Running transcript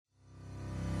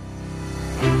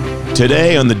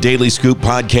Today on the Daily Scoop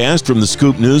podcast from the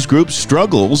Scoop News Group,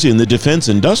 struggles in the defense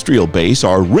industrial base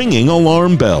are ringing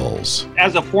alarm bells.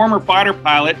 As a former fighter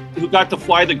pilot who got to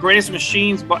fly the greatest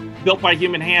machines built by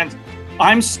human hands,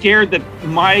 I'm scared that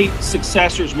my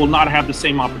successors will not have the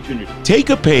same opportunity. Take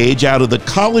a page out of the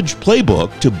college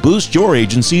playbook to boost your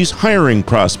agency's hiring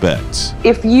prospects.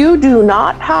 If you do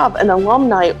not have an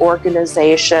alumni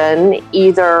organization,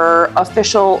 either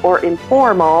official or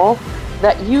informal,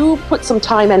 that you put some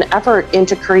time and effort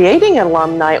into creating an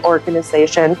alumni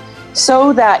organization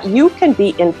so that you can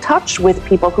be in touch with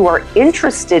people who are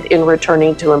interested in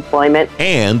returning to employment.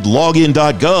 And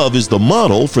login.gov is the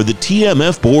model for the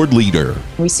TMF Board leader.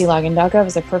 We see login.gov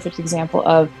as a perfect example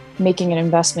of making an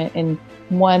investment in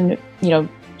one,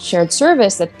 shared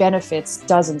service that benefits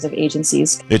dozens of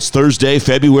agencies. It's Thursday,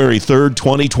 February 3rd,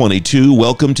 2022.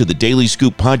 Welcome to the Daily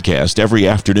Scoop podcast. Every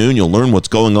afternoon, you'll learn what's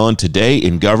going on today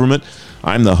in government.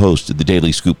 I'm the host of the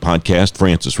Daily Scoop podcast,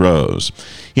 Francis Rose.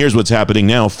 Here's what's happening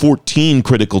now. 14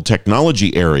 critical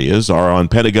technology areas are on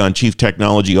Pentagon Chief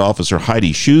Technology Officer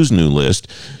Heidi Shu's new list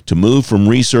to move from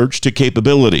research to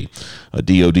capability. A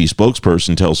DoD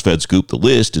spokesperson tells FedScoop the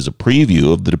list is a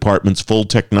preview of the department's full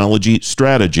technology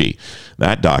strategy.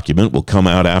 That document will come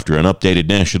out after an updated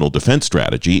national defense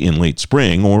strategy in late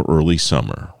spring or early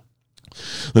summer.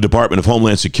 The Department of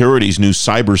Homeland Security's new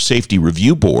Cyber Safety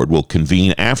Review Board will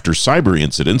convene after cyber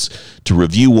incidents to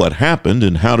review what happened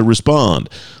and how to respond.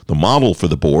 The model for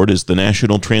the board is the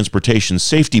National Transportation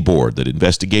Safety Board that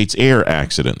investigates air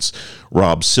accidents.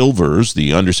 Rob Silvers,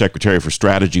 the Undersecretary for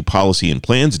Strategy, Policy, and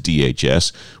Plans at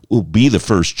DHS, will be the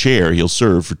first chair. He'll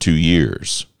serve for 2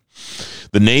 years.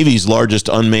 The Navy's largest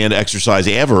unmanned exercise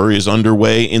ever is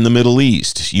underway in the Middle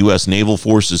East. U.S. Naval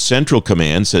Forces Central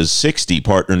Command says 60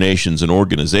 partner nations and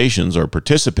organizations are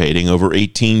participating over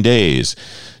 18 days.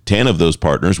 10 of those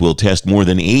partners will test more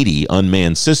than 80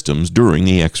 unmanned systems during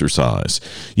the exercise.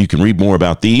 You can read more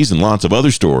about these and lots of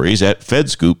other stories at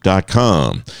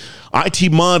fedscoop.com.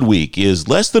 IT Mod Week is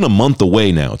less than a month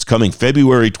away now. It's coming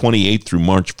February 28th through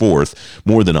March 4th.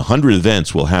 More than 100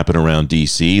 events will happen around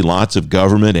D.C., lots of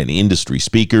government and industry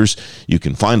speakers. You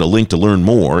can find a link to learn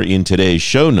more in today's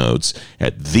show notes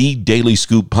at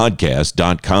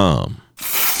thedailyscooppodcast.com.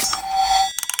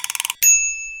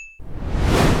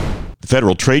 The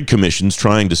Federal Trade Commission's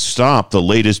trying to stop the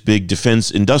latest big defense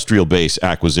industrial base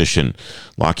acquisition.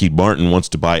 Lockheed Martin wants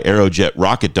to buy Aerojet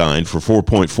Rocketdyne for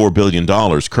 $4.4 billion.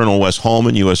 Colonel Wes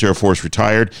Hallman, U.S. Air Force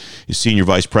retired, is Senior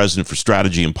Vice President for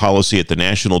Strategy and Policy at the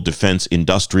National Defense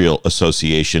Industrial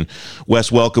Association.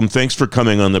 Wes, welcome. Thanks for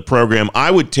coming on the program.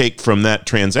 I would take from that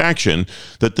transaction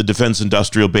that the defense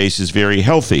industrial base is very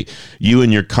healthy. You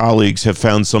and your colleagues have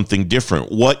found something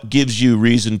different. What gives you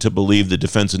reason to believe the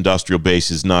defense industrial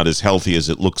base is not as healthy as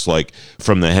it looks like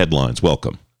from the headlines?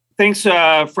 Welcome. Thanks,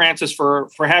 Francis, for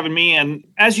having me. And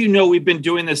as you know, we've been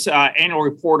doing this annual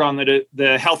report on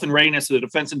the health and readiness of the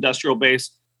defense industrial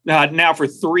base now for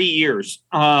 3 years.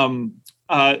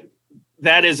 That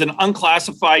is an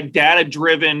unclassified,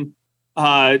 data-driven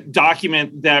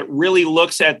document that really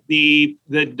looks at the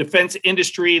defense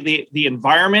industry, the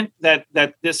environment that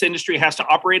this industry has to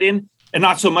operate in, and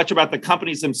not so much about the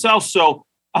companies themselves. So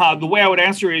the way I would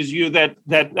answer is that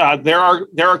there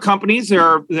are companies,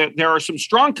 there are some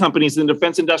strong companies in the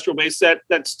defense industrial base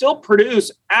that still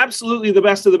produce absolutely the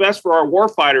best of the best for our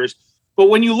warfighters. But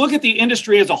when you look at the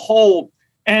industry as a whole,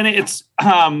 and its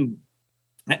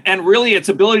really its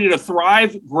ability to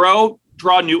thrive, grow,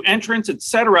 draw new entrants, et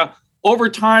cetera, over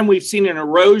time we've seen an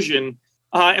erosion.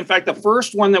 In fact, the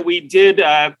first one that we did,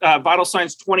 Vital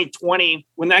Signs 2020,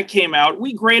 when that came out,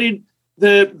 we graded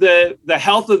the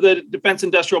health of the defense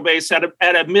industrial base at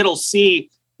a middle C.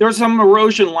 There was some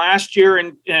erosion last year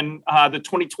in the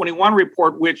 2021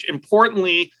 report, which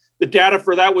importantly, the data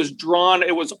for that was drawn.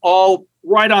 It was all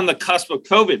right on the cusp of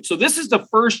COVID. So this is the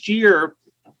first year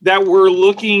that we're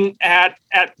looking at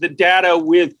the data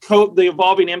with the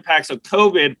evolving impacts of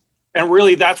COVID. And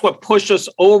really, that's what pushed us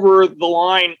over the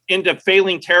line into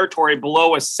failing territory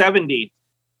below a 70.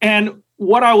 And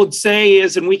what I would say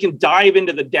is, and we can dive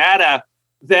into the data,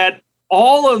 that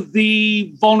all of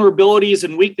the vulnerabilities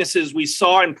and weaknesses we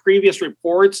saw in previous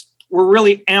reports were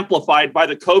really amplified by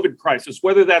the COVID crisis,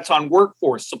 whether that's on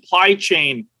workforce, supply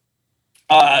chain,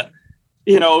 some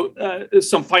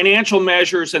financial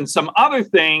measures and some other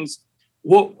things,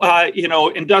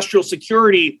 industrial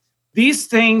security. These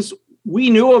things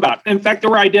we knew about. In fact, they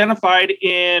were identified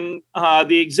in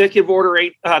the Executive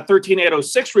Order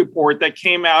 13806 report that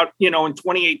came out, in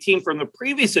 2018 from the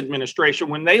previous administration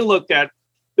when they looked at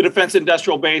the defense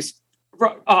industrial base,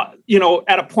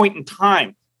 at a point in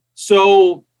time.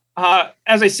 So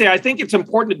As I say, I think it's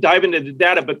important to dive into the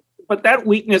data, but that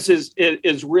weakness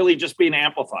is really just being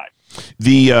amplified.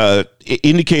 The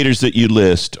indicators that you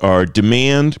list are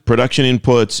demand, production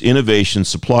inputs, innovation,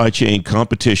 supply chain,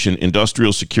 competition,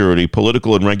 industrial security,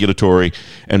 political and regulatory,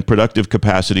 and productive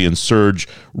capacity and surge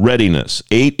readiness.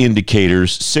 8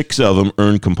 indicators, 6 of them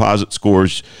earn composite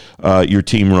scores, your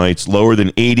team writes, lower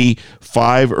than 80,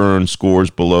 5 earn scores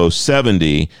below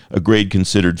 70, a grade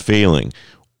considered failing.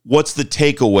 What's the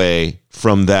takeaway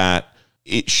from that?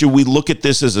 Should we look at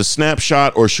this as a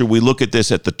snapshot, or should we look at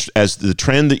this as the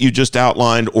trend that you just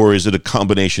outlined, or is it a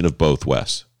combination of both,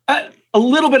 Wes? A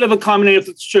little bit of a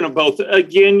combination of both.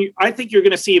 Again, I think you're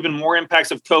going to see even more impacts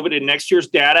of COVID in next year's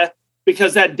data,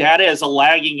 because that data is a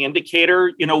lagging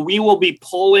indicator. We will be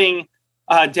pulling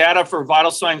data for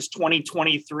Vital Signs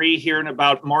 2023 here in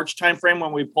about March timeframe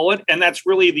when we pull it, and that's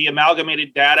really the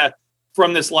amalgamated data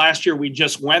from this last year we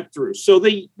just went through. So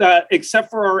except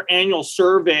for our annual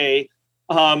survey,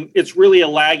 it's really a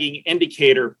lagging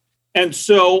indicator. And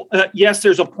so, yes,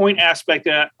 there's a point aspect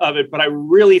of it, but I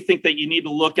really think that you need to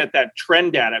look at that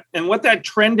trend data. And what that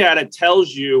trend data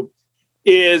tells you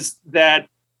is that,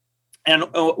 and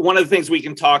one of the things we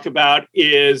can talk about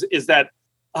is that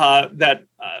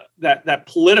that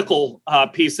political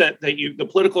piece the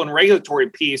political and regulatory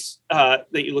piece that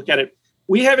you look at it.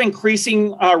 We have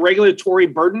increasing regulatory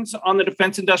burdens on the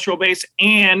defense industrial base,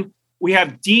 and we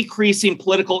have decreasing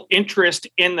political interest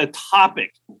in the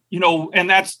topic, and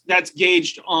that's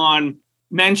gauged on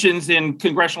mentions in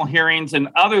congressional hearings and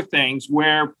other things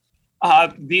where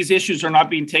these issues are not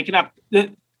being taken up.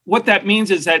 What that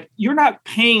means is that you're not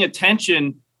paying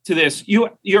attention to this.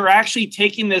 You're actually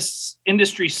taking this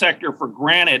industry sector for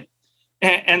granted.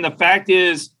 And the fact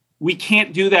is, we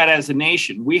can't do that as a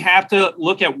nation. We have to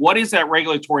look at what is that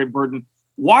regulatory burden.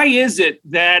 Why is it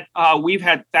that we've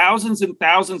had thousands and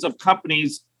thousands of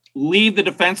companies leave the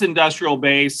defense industrial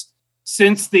base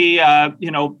since the,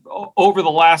 over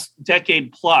the last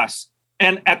decade plus?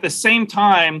 And at the same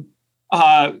time,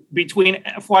 between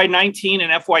FY19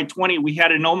 and FY20, we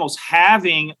had an almost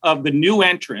halving of the new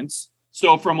entrants.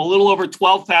 So from a little over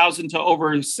 12,000 to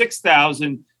over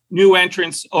 6,000 new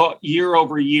entrants year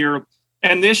over year.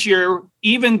 And this year,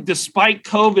 even despite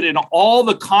COVID and all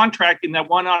the contracting that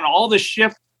went on, all the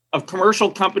shift of commercial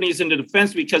companies into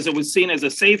defense because it was seen as a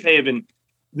safe haven,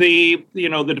 the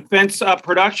Defense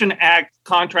Production Act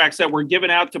contracts that were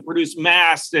given out to produce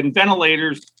masks and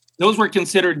ventilators, those were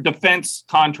considered defense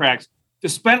contracts.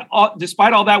 Despite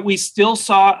all that, we still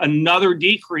saw another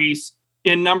decrease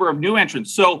in number of new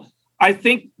entrants. So I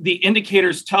think the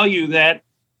indicators tell you that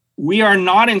we are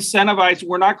not incentivized.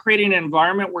 We're not creating an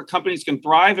environment where companies can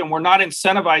thrive, and we're not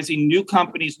incentivizing new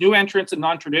companies, new entrants, and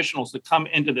non-traditionals to come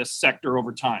into this sector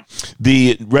over time.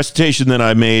 The recitation that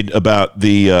I made about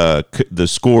the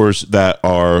scores that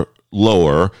are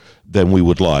lower than we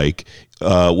would like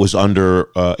was under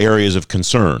areas of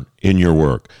concern in your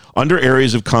work. Under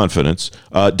areas of confidence,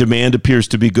 demand appears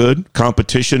to be good.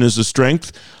 Competition is a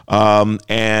strength,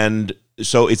 and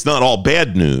so it's not all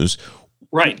bad news.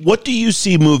 Right. What do you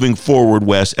see moving forward,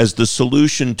 Wes, as the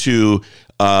solution to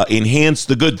enhance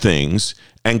the good things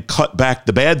and cut back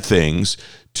the bad things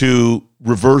to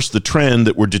reverse the trend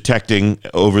that we're detecting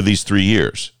over these 3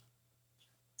 years?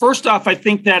 First off, I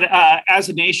think that as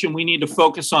a nation, we need to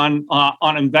focus on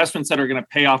investments that are going to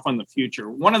pay off in the future.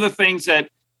 One of the things that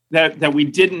we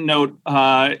didn't note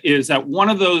is that one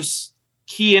of those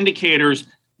key indicators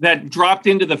that dropped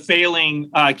into the failing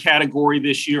category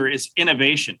this year is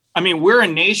innovation. I mean, we're a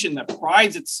nation that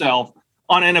prides itself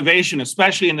on innovation,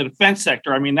 especially in the defense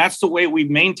sector. I mean, that's the way we've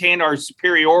maintained our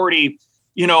superiority,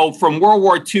 from World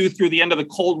War II through the end of the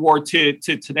Cold War to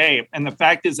today. And the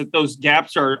fact is that those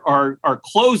gaps are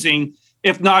closing,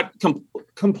 if not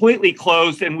completely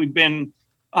closed, and we've been,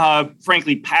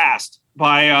 frankly, passed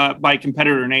by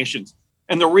competitor nations.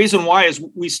 And the reason why is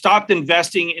we stopped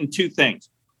investing in 2 things.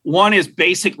 One is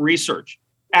basic research.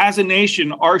 As a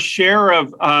nation, our share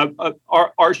of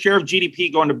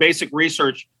GDP going to basic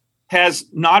research has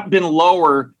not been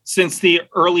lower since the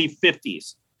early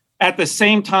 50s. At the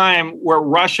same time, where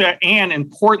Russia and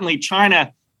importantly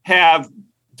China have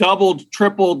doubled,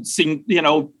 tripled,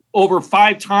 over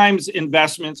 5 times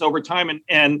investments over time,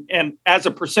 and as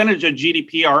a percentage of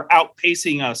GDP are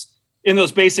outpacing us in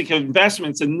those basic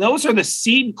investments, and those are the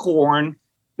seed corn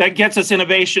that gets us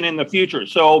innovation in the future.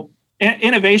 So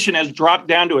innovation has dropped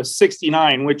down to a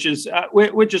 69, which is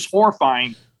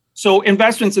horrifying. So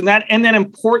investments in that, and then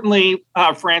importantly,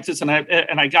 Francis, and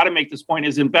I got to make this point,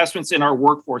 is investments in our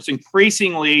workforce.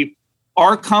 Increasingly,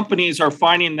 our companies are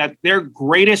finding that their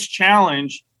greatest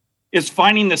challenge is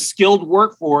finding the skilled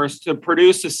workforce to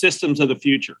produce the systems of the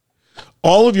future.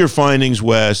 All of your findings,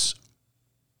 Wes,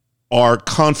 are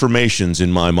confirmations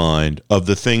in my mind of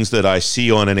the things that I see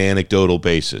on an anecdotal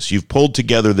basis. You've pulled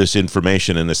together this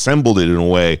information and assembled it in a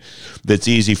way that's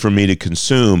easy for me to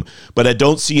consume, but I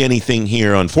don't see anything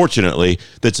here, unfortunately,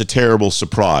 that's a terrible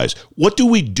surprise. What do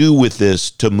we do with this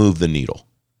to move the needle?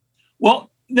 Well,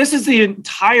 this is the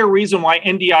entire reason why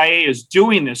NDIA is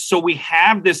doing this. So we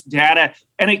have this data,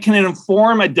 and it can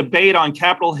inform a debate on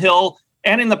Capitol Hill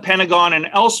and in the Pentagon and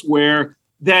elsewhere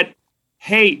that,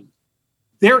 hey,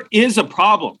 there is a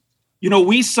problem.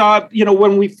 We saw,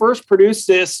 when we first produced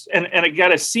this, and I got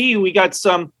to see, we got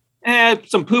some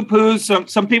poo-poos.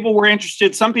 Some people were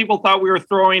interested. Some people thought we were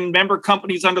throwing member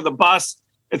companies under the bus,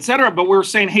 et cetera. But we were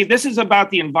saying, hey, this is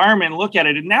about the environment. Look at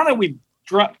it. And now that we've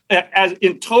dropped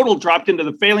into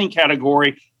the failing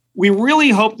category, we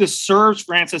really hope this serves,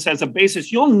 Francis, as a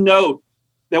basis. You'll note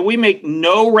that we make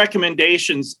no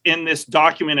recommendations in this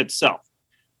document itself.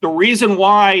 The reason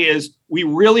why is we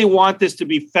really want this to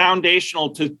be foundational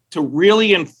to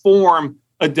really inform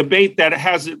a debate that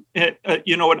has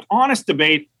an honest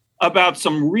debate about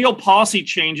some real policy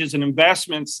changes and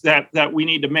investments that we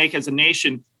need to make as a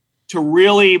nation to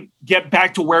really get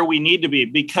back to where we need to be,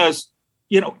 because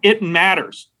it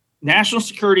matters. National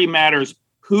security matters.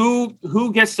 Who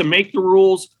gets to make the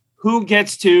rules, who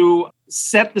gets to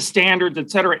set the standards,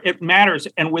 et cetera. It matters.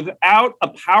 And without a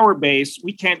power base,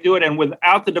 we can't do it. And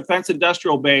without the defense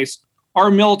industrial base,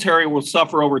 our military will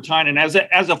suffer over time. And as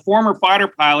a former fighter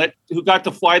pilot who got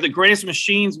to fly the greatest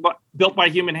machines built by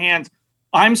human hands,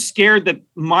 I'm scared that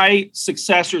my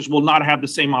successors will not have the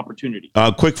same opportunity.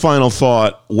 Quick final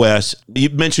thought, Wes. You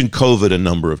mentioned COVID a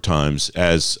number of times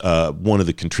as one of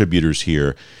the contributors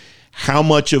here. How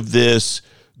much of this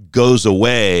goes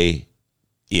away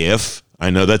if, I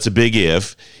know that's a big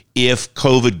if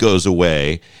COVID goes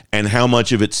away, and how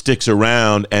much of it sticks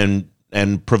around and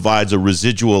provides a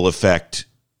residual effect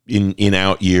in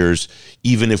out years,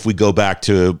 even if we go back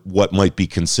to what might be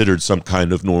considered some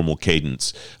kind of normal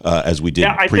cadence as we did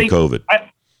pre-COVID?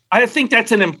 I think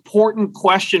that's an important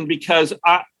question, because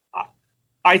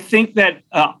I think that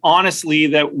honestly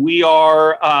that we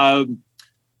are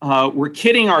we're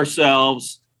kidding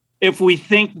ourselves if we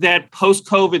think that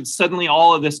post-COVID suddenly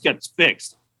all of this gets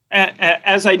fixed.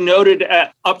 As I noted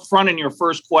up front in your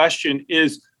first question,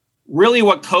 is really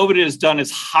what COVID has done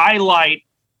is highlight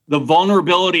the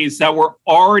vulnerabilities that were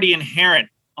already inherent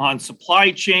on supply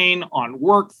chain, on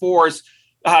workforce,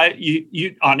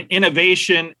 on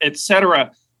innovation, et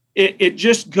cetera. It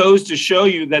just goes to show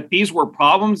you that these were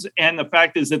problems. And the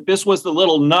fact is that this was the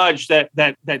little nudge that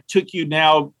took you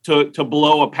now to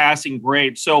below a passing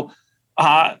grade. So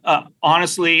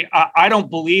honestly, I don't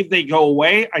believe they go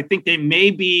away. I think they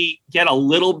maybe get a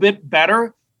little bit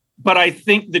better, but I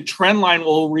think the trend line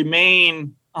will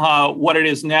remain what it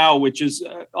is now, which is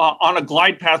on a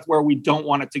glide path where we don't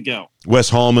want it to go. Wes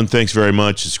Hallman, thanks very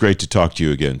much. It's great to talk to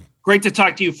you again. Great to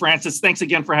talk to you, Francis. Thanks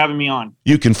again for having me on.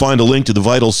 You can find a link to the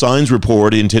Vital Signs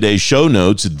Report in today's show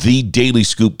notes at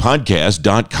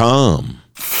thedailyscooppodcast.com.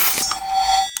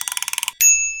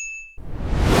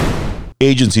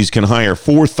 Agencies can hire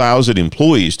 4,000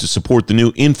 employees to support the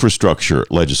new infrastructure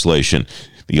legislation.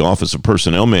 The Office of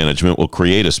Personnel Management will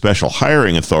create a special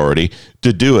hiring authority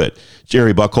to do it.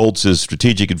 Jerry Buchholz is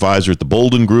strategic advisor at the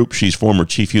Bolden Group. She's former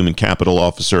chief human capital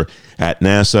officer at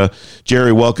NASA.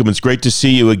 Jerry, welcome. It's great to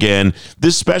see you again.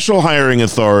 This special hiring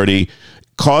authority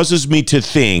causes me to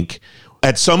think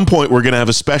at some point we're going to have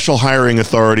a special hiring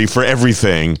authority for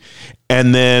everything,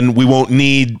 and then we won't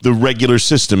need the regular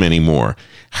system anymore.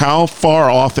 How far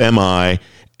off am I,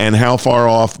 and how far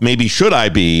off maybe should I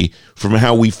be from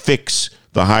how we fix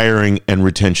the hiring and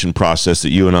retention process that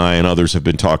you and I and others have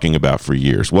been talking about for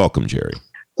years? Welcome, Jerry.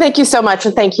 Thank you so much,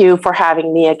 and thank you for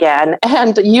having me again.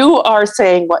 And you are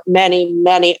saying what many,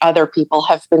 many other people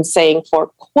have been saying for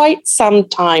quite some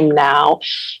time now,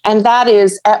 and that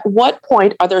is, at what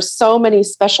point are there so many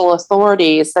special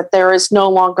authorities that there is no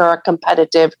longer a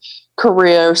competitive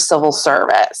career civil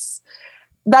service?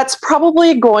 That's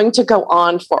probably going to go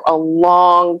on for a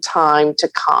long time to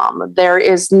come. There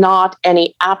is not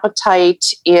any appetite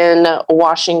in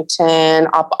Washington,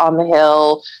 up on the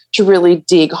Hill, to really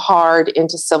dig hard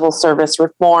into civil service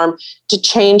reform, to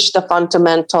change the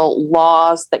fundamental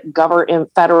laws that govern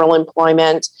federal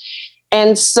employment.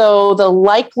 And so the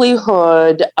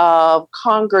likelihood of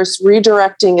Congress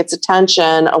redirecting its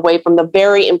attention away from the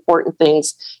very important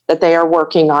things that they are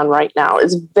working on right now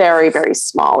is very, very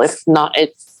small, if not,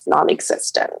 it's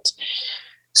non-existent.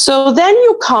 So then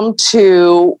you come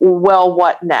to, well,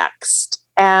 what next?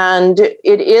 And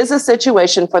it is a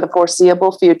situation for the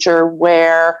foreseeable future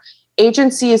where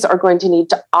agencies are going to need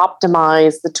to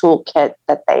optimize the toolkit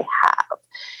that they have.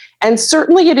 And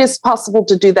certainly it is possible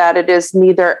to do that. It is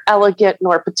neither elegant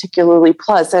nor particularly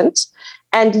pleasant.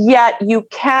 And yet you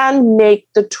can make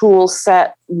the tool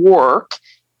set work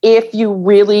if you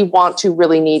really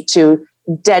need to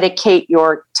dedicate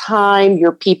your time,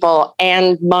 your people,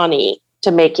 and money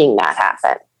to making that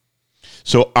happen.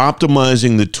 So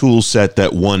optimizing the tool set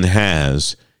that one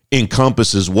has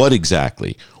encompasses what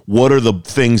exactly? What are the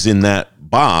things in that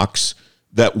box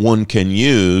that one can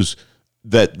use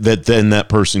that then that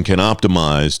person can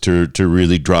optimize to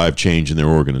really drive change in their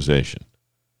organization?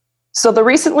 So the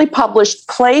recently published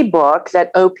playbook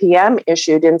that OPM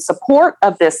issued in support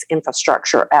of this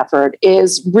infrastructure effort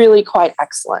is really quite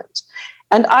excellent.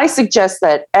 And I suggest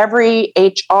that every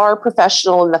HR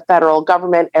professional in the federal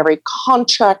government, every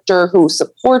contractor who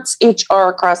supports HR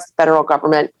across the federal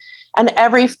government, and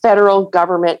every federal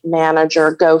government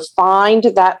manager go find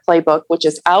that playbook, which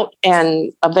is out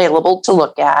and available to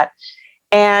look at,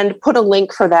 and put a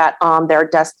link for that on their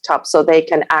desktop so they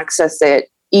can access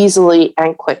it easily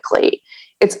and quickly.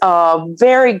 It's a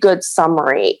very good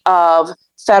summary of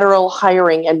federal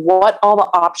hiring and what all the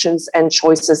options and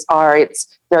choices are. It's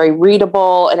very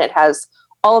readable, and it has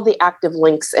all of the active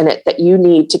links in it that you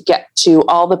need to get to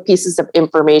all the pieces of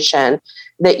information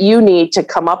that you need to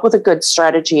come up with a good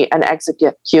strategy and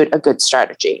execute a good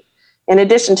strategy. In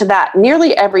addition to that,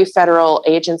 nearly every federal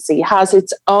agency has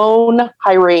its own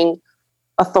hiring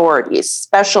authorities,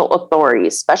 special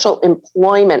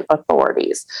employment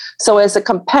authorities. So as a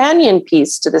companion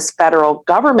piece to this federal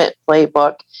government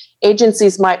playbook,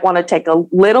 agencies might want to take a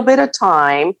little bit of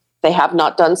time, they have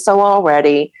not done so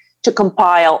already, to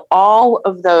compile all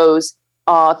of those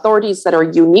authorities that are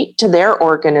unique to their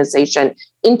organization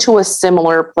into a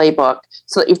similar playbook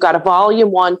so that you've got a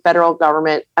volume 1 federal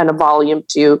government and a volume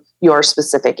 2 your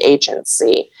specific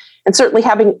agency. And certainly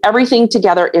having everything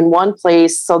together in one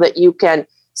place so that you can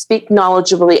speak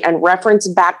knowledgeably and reference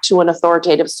back to an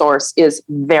authoritative source is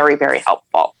very, very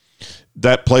helpful.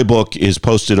 That playbook is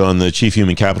posted on the Chief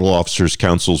Human Capital Officers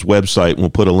Council's website. We'll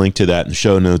put a link to that in the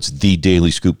show notes,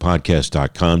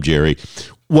 thedailyscooppodcast.com, Jerry.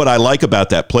 What I like about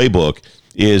that playbook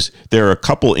is there are a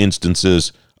couple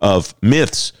instances of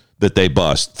myths that they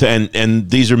bust, and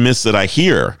these are myths that I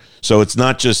hear. So it's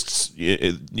not just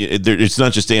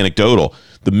anecdotal.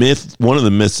 One of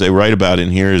the myths they write about in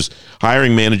here is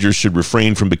hiring managers should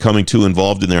refrain from becoming too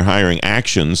involved in their hiring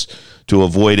actions to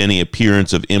avoid any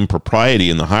appearance of impropriety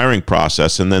in the hiring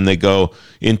process. And then they go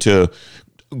into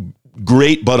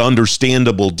great but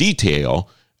understandable detail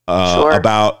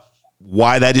about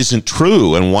why that isn't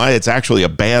true and why it's actually a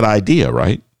bad idea,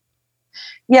 right?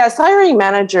 Yes, hiring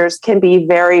managers can be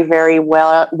very, very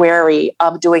wary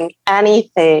of doing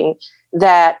anything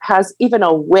that has even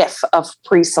a whiff of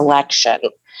pre-selection.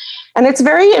 And it's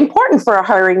very important for a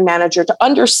hiring manager to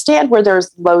understand where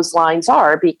those lines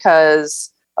are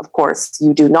because, of course,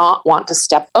 you do not want to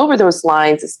step over those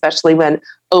lines, especially when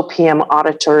OPM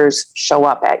auditors show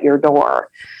up at your door.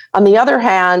 On the other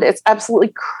hand, it's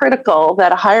absolutely critical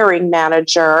that a hiring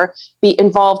manager be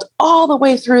involved all the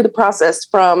way through the process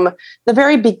from the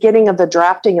very beginning of the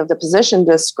drafting of the position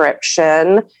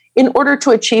description in order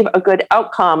to achieve a good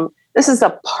outcome. This is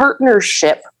a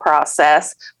partnership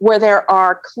process where there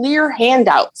are clear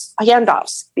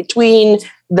handoffs between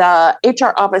the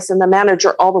HR office and the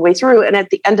manager all the way through. And at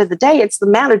the end of the day, it's the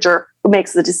manager who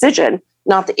makes the decision,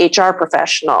 not the HR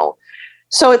professional.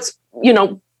 So it's,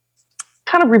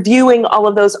 kind of reviewing all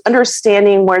of those,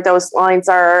 understanding where those lines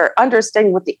are,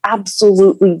 understanding what the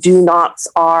absolutely do nots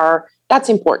are. That's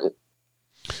important.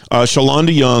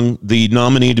 Shalonda Young, the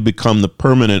nominee to become the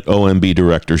permanent OMB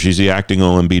director, she's the acting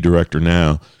OMB director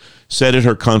now, said at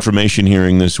her confirmation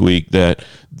hearing this week that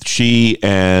she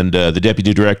and the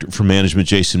deputy director for management,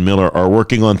 Jason Miller, are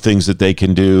working on things that they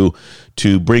can do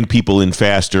to bring people in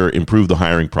faster, improve the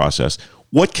hiring process.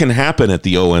 What can happen at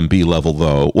the OMB level,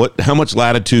 though? How much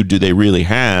latitude do they really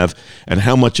have, and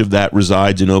how much of that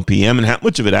resides in OPM, and how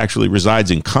much of it actually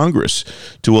resides in Congress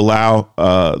to allow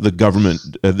the government,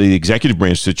 the executive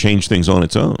branch, to change things on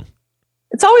its own?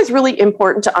 It's always really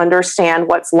important to understand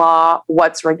what's law,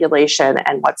 what's regulation,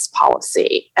 and what's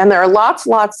policy. And there are lots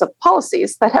of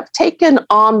policies that have taken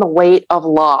on the weight of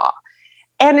law.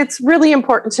 And it's really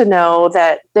important to know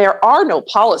that there are no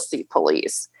policy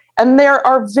police. And there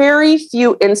are very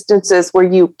few instances where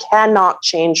you cannot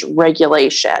change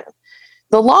regulation.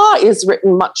 The law is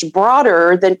written much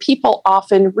broader than people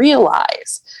often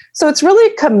realize. So it's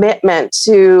really a commitment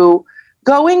to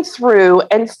going through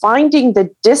and finding the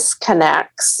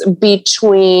disconnects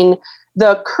between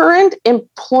the current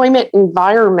employment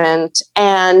environment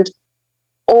and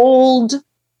old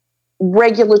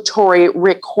regulatory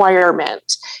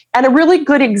requirement. And a really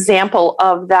good example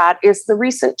of that is the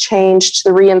recent change to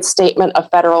the reinstatement of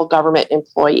federal government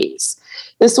employees.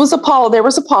 There was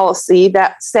a policy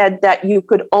that said that you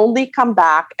could only come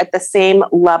back at the same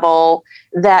level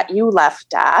that you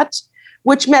left at,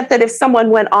 which meant that if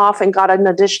someone went off and got an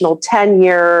additional 10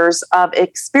 years of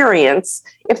experience,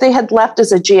 if they had left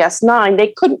as a GS9,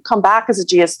 they couldn't come back as a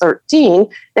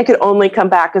GS13. They could only come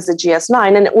back as a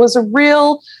GS9. And it was a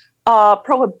real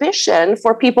prohibition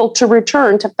for people to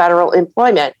return to federal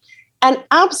employment, and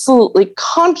absolutely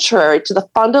contrary to the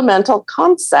fundamental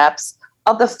concepts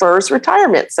of the FERS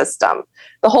retirement system.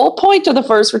 The whole point of the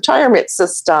FERS retirement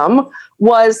system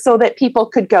was so that people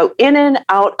could go in and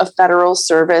out of federal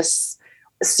service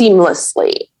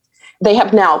seamlessly. They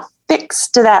have now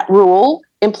fixed that rule.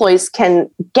 Employees can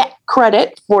get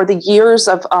credit for the years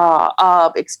of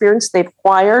experience they've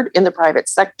acquired in the private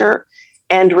sector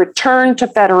and return to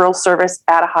federal service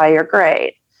at a higher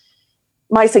grade.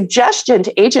 My suggestion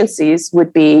to agencies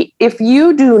would be, if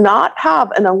you do not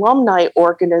have an alumni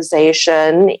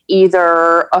organization,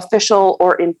 either official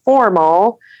or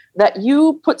informal, that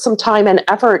you put some time and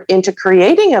effort into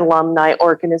creating an alumni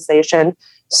organization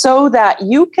so that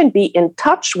you can be in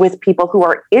touch with people who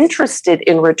are interested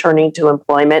in returning to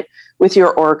employment with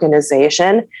your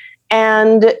organization,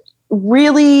 and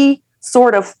really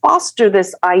sort of foster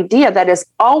this idea that has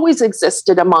always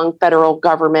existed among federal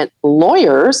government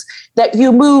lawyers, that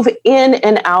you move in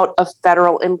and out of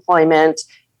federal employment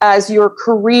as your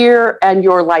career and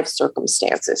your life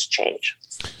circumstances change.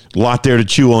 A lot there to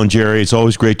chew on, Jerry. It's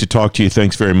always great to talk to you.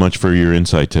 Thanks very much for your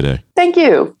insight today. Thank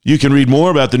you. You can read more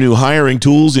about the new hiring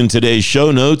tools in today's show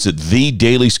notes at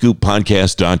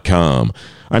thedailyscooppodcast.com.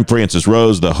 I'm Francis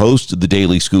Rose, the host of the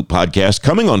Daily Scoop Podcast.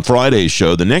 Coming on Friday's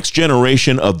show, the next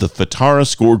generation of the FITARA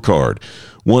scorecard.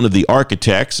 One of the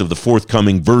architects of the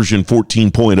forthcoming version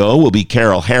 14.0 will be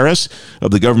Carol Harris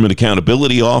of the Government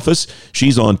Accountability Office.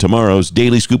 She's on tomorrow's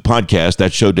Daily Scoop Podcast.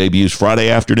 That show debuts Friday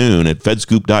afternoon at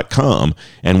fedscoop.com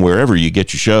and wherever you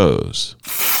get your shows.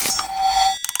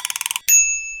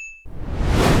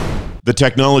 The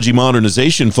Technology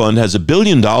Modernization Fund has $1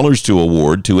 billion to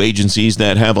award to agencies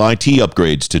that have IT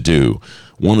upgrades to do.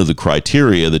 One of the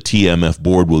criteria the TMF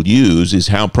Board will use is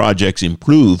how projects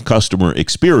improve customer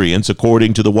experience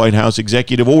according to the White House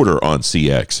Executive Order on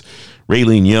CX.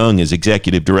 Raylene Young is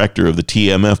Executive Director of the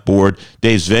TMF Board.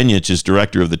 Dave Zvenich is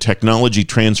Director of the Technology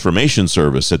Transformation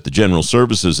Service at the General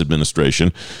Services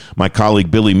Administration. My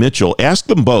colleague Billy Mitchell asked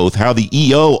them both how the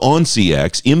EO on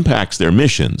CX impacts their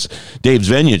missions. Dave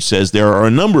Zvenich says there are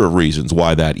a number of reasons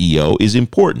why that EO is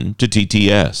important to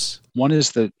TTS. One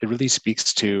is that it really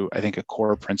speaks to, I think, a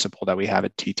core principle that we have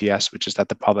at TTS, which is that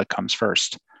the public comes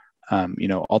first.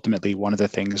 Ultimately, one of the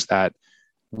things that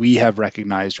we have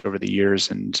recognized over the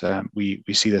years, and we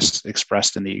see this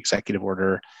expressed in the executive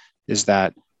order, is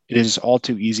that it is all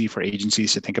too easy for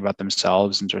agencies to think about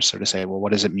themselves and just sort of say, well,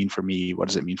 what does it mean for me? What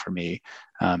does it mean for me?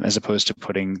 As opposed to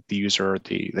putting the user,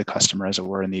 the customer, as it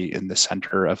were, in the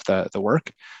center of the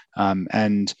work.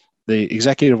 And the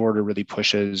executive order really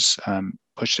pushes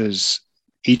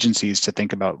agencies to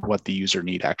think about what the user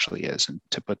need actually is, and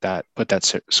to put that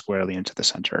squarely into the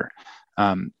center.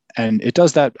 And it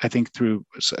does that, I think, through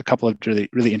a couple of really,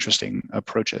 really interesting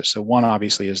approaches. So one,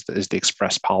 obviously, is the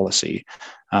express policy,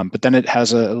 but then it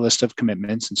has a list of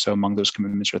commitments. And so among those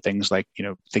commitments are things like,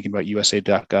 thinking about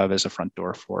USA.gov as a front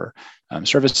door for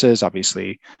services.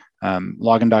 Obviously,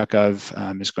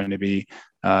 login.gov is going to be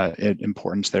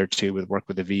important there too, with work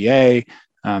with the VA.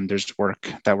 There's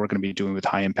work that we're going to be doing with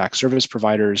high impact service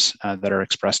providers that are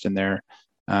expressed in there.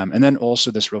 And then also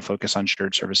this real focus on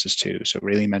shared services too. So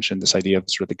Raylene mentioned this idea of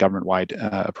sort of the government-wide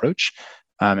approach.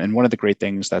 And one of the great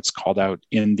things that's called out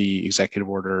in the executive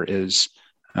order is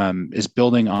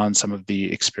building on some of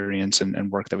the experience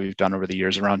and work that we've done over the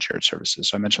years around shared services.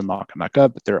 So I mentioned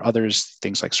login.gov, but there are others,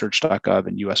 things like search.gov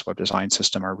and US Web Design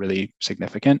System are really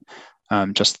significant.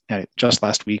 Just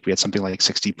last week, we had something like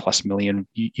 60 plus million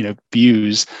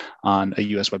views on a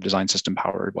US Web Design System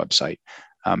powered website.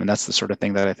 And that's the sort of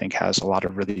thing that I think has a lot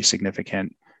of really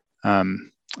significant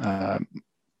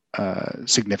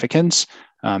significance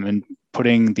in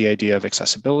putting the idea of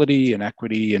accessibility and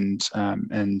equity and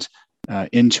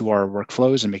into our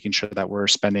workflows, and making sure that we're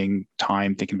spending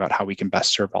time thinking about how we can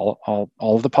best serve all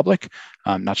of the public,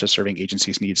 not just serving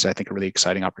agencies' needs. I think a really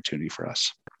exciting opportunity for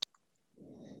us.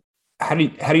 How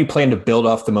do you plan to build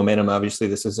off the momentum? Obviously,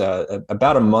 this is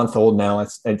about a month old now.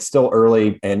 It's still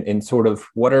early, and sort of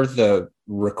what are the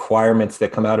requirements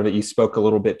that come out of it? You spoke a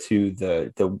little bit to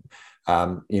the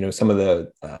some of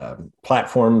the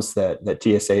platforms that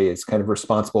GSA is kind of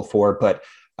responsible for. But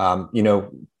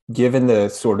given the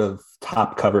sort of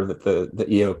top cover that the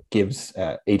EO gives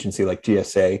agency like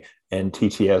GSA and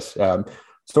TTS,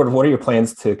 sort of what are your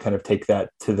plans to kind of take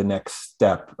that to the next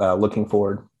step looking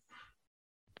forward?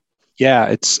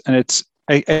 Yeah,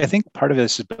 I think part of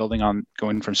this is building on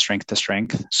going from strength to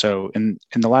strength. So in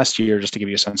the last year, just to give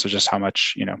you a sense of just how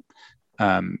much,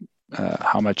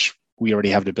 how much we already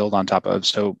have to build on top of.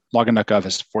 So login.gov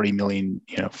has 40 million,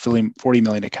 filling 40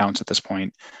 million accounts at this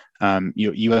point.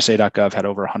 USA.gov had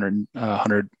over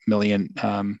 100 million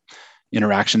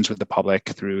interactions with the public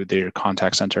through their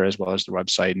contact center as well as their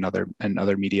website and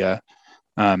other media.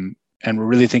 And we're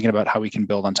really thinking about how we can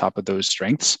build on top of those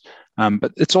strengths.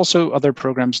 But it's also other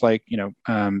programs like,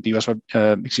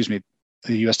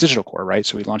 the US Digital Core, right?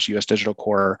 So we launched US Digital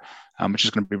Core, which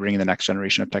is going to be bringing the next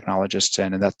generation of technologists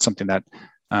in. And that's something that,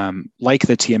 like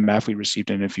the TMF, we received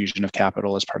an infusion of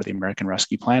capital as part of the American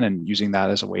Rescue Plan, and using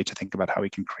that as a way to think about how we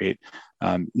can create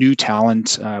new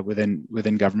talent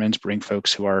within government, bring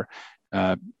folks who are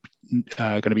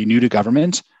going to be new to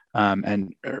government,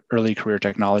 and early career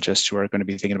technologists who are going to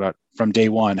be thinking about from day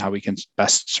one how we can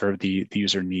best serve the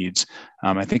user needs.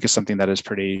 I think is something that is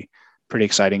pretty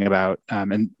exciting about,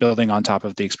 and building on top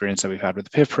of the experience that we've had with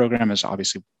the PIV program is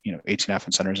obviously 18F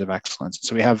and centers of excellence.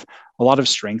 So we have a lot of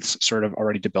strengths sort of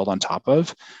already to build on top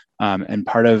of, and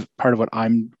part of what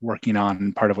I'm working on,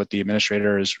 and part of what the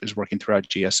administrator is working throughout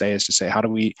GSA is to say how do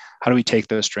we take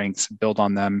those strengths, build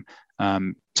on them,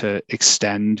 to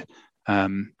extend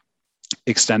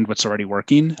what's already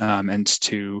working, and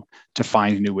to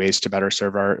find new ways to better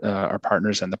serve our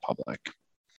partners and the public.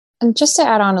 And just to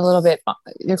add on a little bit,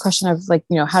 your question of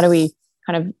how do we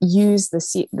kind of use the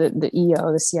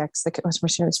EO, the CX, the customer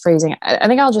service phrasing? I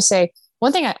think I'll just say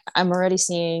one thing I'm already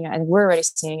seeing, and we're already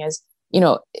seeing, is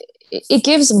it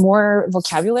gives more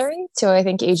vocabulary to, I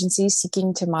think, agencies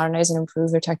seeking to modernize and improve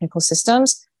their technical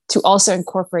systems to also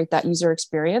incorporate that user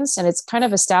experience, and it's kind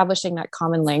of establishing that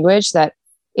common language that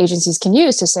agencies can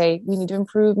use to say, we need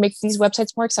to make these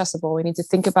websites more accessible. We need to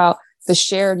think about the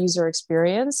shared user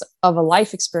experience of a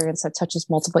life experience that touches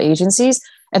multiple agencies.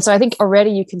 And so I think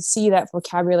already you can see that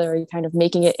vocabulary kind of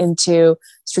making it into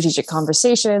strategic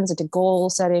conversations, into goal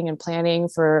setting and planning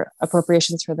for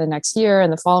appropriations for the next year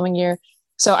and the following year.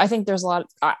 So I think there's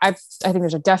I think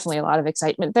there's definitely a lot of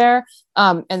excitement there.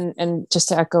 And just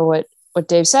to echo what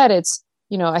Dave said, it's,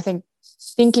 I think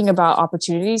thinking about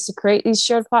opportunities to create these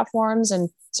shared platforms and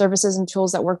services and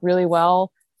tools that work really well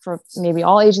for maybe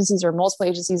all agencies or multiple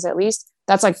agencies at least,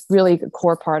 that's like really a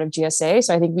core part of GSA.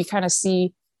 So I think we kind of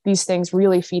see these things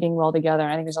really feeding well together.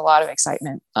 I think there's a lot of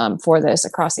excitement for this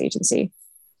across the agency.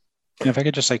 And if I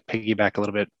could just piggyback a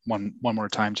little bit one more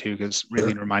time too, because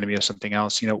really reminded me of something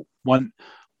else.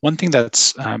 One thing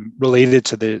that's related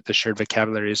to the shared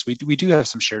vocabulary is we do have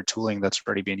some shared tooling that's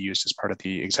already being used as part of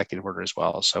the executive order as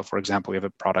well. So for example, we have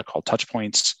a product called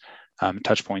Touchpoints.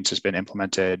 Touchpoints has been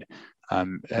implemented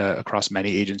across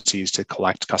many agencies to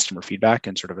collect customer feedback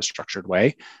in sort of a structured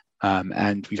way.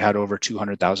 And we've had over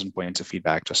 200,000 points of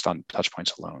feedback just on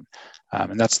Touchpoints alone.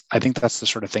 And I think that's the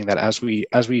sort of thing that as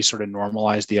we sort of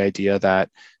normalize the idea that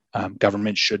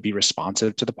government should be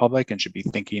responsive to the public and should be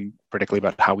thinking particularly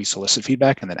about how we solicit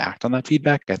feedback and then act on that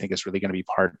feedback, I think is really going to be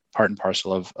part and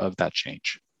parcel of that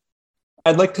change.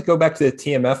 I'd like to go back to the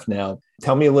TMF now.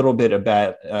 Tell me a little bit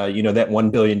about, that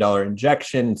 $1 billion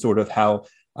injection, sort of how,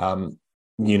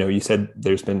 you said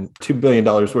there's been $2 billion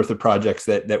worth of projects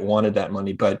that wanted that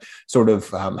money, but sort of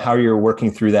how you're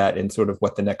working through that and sort of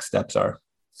what the next steps are.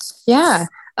 Yeah.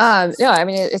 I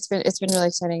mean, it's been really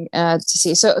exciting to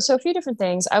see. So a few different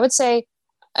things. I would say,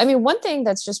 one thing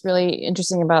that's just really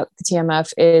interesting about the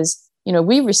TMF is,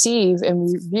 we receive and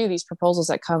we review these proposals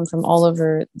that come from all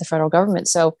over the federal government.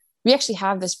 So we actually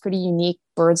have this pretty unique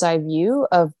bird's eye view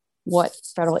of what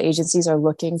federal agencies are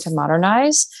looking to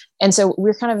modernize. And so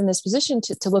we're kind of in this position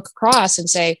to look across and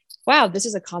say, wow, this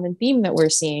is a common theme that we're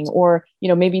seeing, or,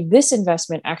 maybe this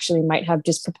investment actually might have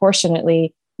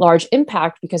disproportionately large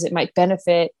impact because it might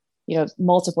benefit,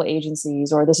 multiple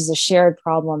agencies, or this is a shared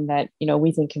problem that,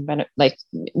 we think can benefit, like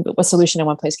a solution in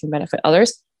one place can benefit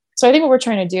others. So I think what we're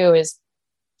trying to do is,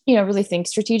 really think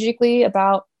strategically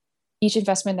about each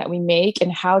investment that we make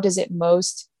and how does it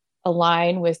most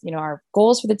align with, our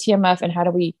goals for the TMF, and how do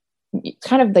we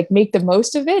kind of make the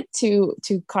most of it to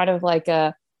kind of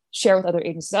share with other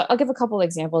agencies. I'll give a couple of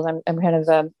examples. I'm kind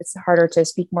of, it's harder to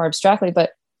speak more abstractly,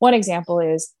 but one example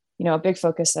is, a big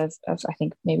focus of I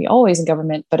think maybe always in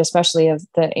government, but especially of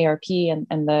the ARP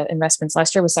and the investments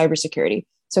last year was cybersecurity.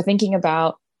 So thinking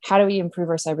about how do we improve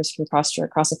our cybersecurity posture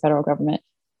across the federal government.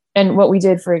 And what we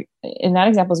did in that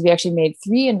example is we actually made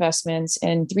 3 investments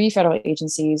in 3 federal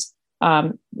agencies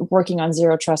working on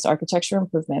zero trust architecture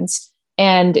improvements.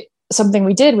 And something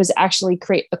we did was actually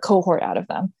create a cohort out of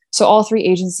them. So all 3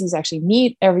 agencies actually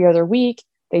meet every other week.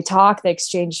 They talk, they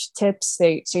exchange tips,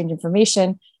 they exchange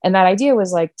information. And that idea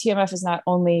was like TMF is not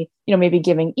only, maybe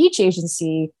giving each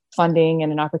agency funding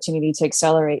and an opportunity to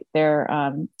accelerate their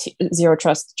zero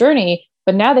trust journey,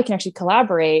 but now they can actually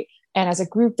collaborate. And as a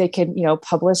group, they can,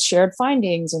 publish shared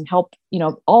findings and help,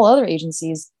 all other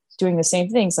agencies doing the same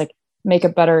things, like make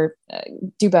it better,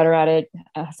 do better at it,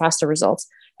 faster results.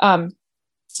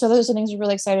 So those are things we're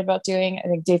really excited about doing. I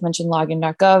think Dave mentioned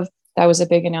login.gov. That was a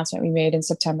big announcement we made in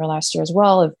September last year as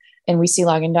well. And we see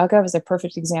login.gov as a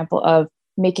perfect example of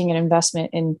making an investment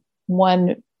in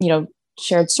one,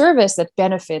 shared service that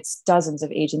benefits dozens of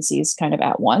agencies kind of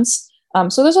at once.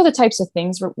 So those are the types of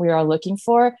things we are looking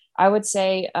for. I would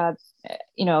say,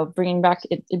 bringing it back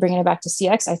to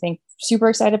CX, I think super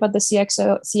excited about the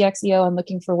CXEO and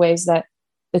looking for ways that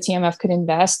the TMF could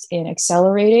invest in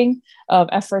accelerating of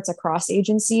efforts across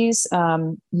agencies,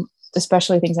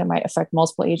 especially things that might affect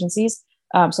multiple agencies.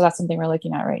 So that's something we're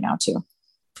looking at right now too.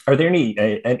 Are there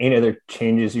any other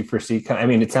changes you foresee? I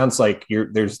mean, it sounds like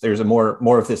there's a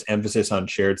more of this emphasis on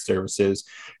shared services,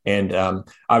 and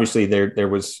obviously there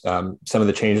was some of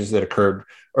the changes that occurred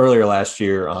earlier last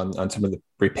year on some of the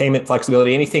repayment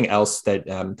flexibility. Anything else that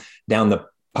down the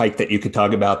pike that you could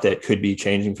talk about that could be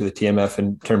changing for the TMF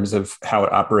in terms of how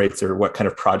it operates or what kind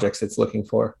of projects it's looking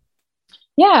for?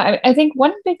 Yeah, I think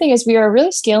one big thing is we are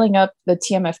really scaling up the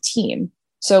TMF team.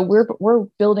 So we're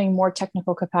building more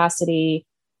technical capacity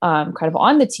kind of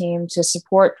on the team to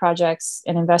support projects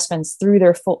and investments through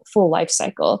their full life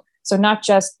cycle. So not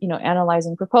just,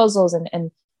 analyzing proposals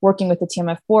and working with the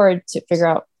TMF board to figure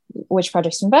out which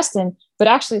projects to invest in, but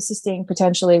actually assisting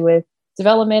potentially with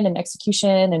development and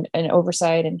execution and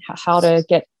oversight and how to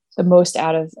get the most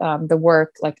out of the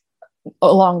work, like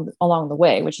along the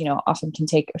way, which often can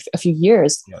take a few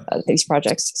years, these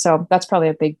projects. So that's probably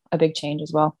a big change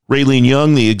as well. Raylene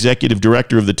Young, the executive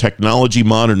director of the Technology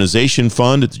Modernization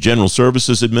Fund at the General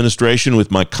Services Administration,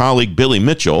 with my colleague Billy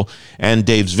Mitchell, and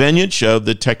Dave Zvenich of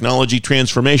the Technology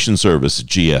Transformation Service at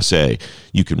GSA.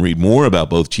 You can read more about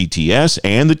both TTS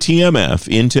and the TMF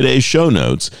in today's show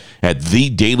notes at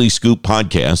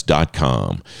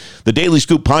thedailyscooppodcast.com. The Daily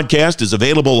Scoop Podcast is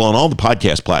available on all the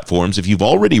podcast platforms. If you've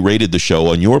already rated the show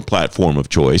on your platform of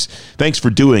choice, thanks for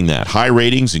doing that. High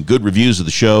ratings and good reviews of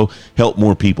the show help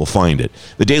more people find it.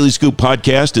 The Daily Scoop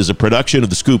Podcast is a production of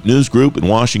the Scoop News Group in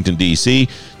Washington, D.C.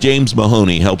 James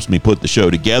Mahoney helps me put the show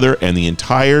together, and the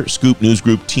entire Scoop News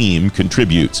Group team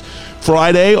contributes.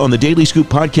 Friday on the Daily Scoop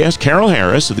Podcast, Carol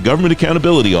Harris of the Government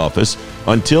Accountability Office.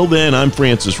 Until then, I'm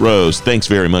Francis Rose. Thanks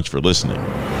very much for listening.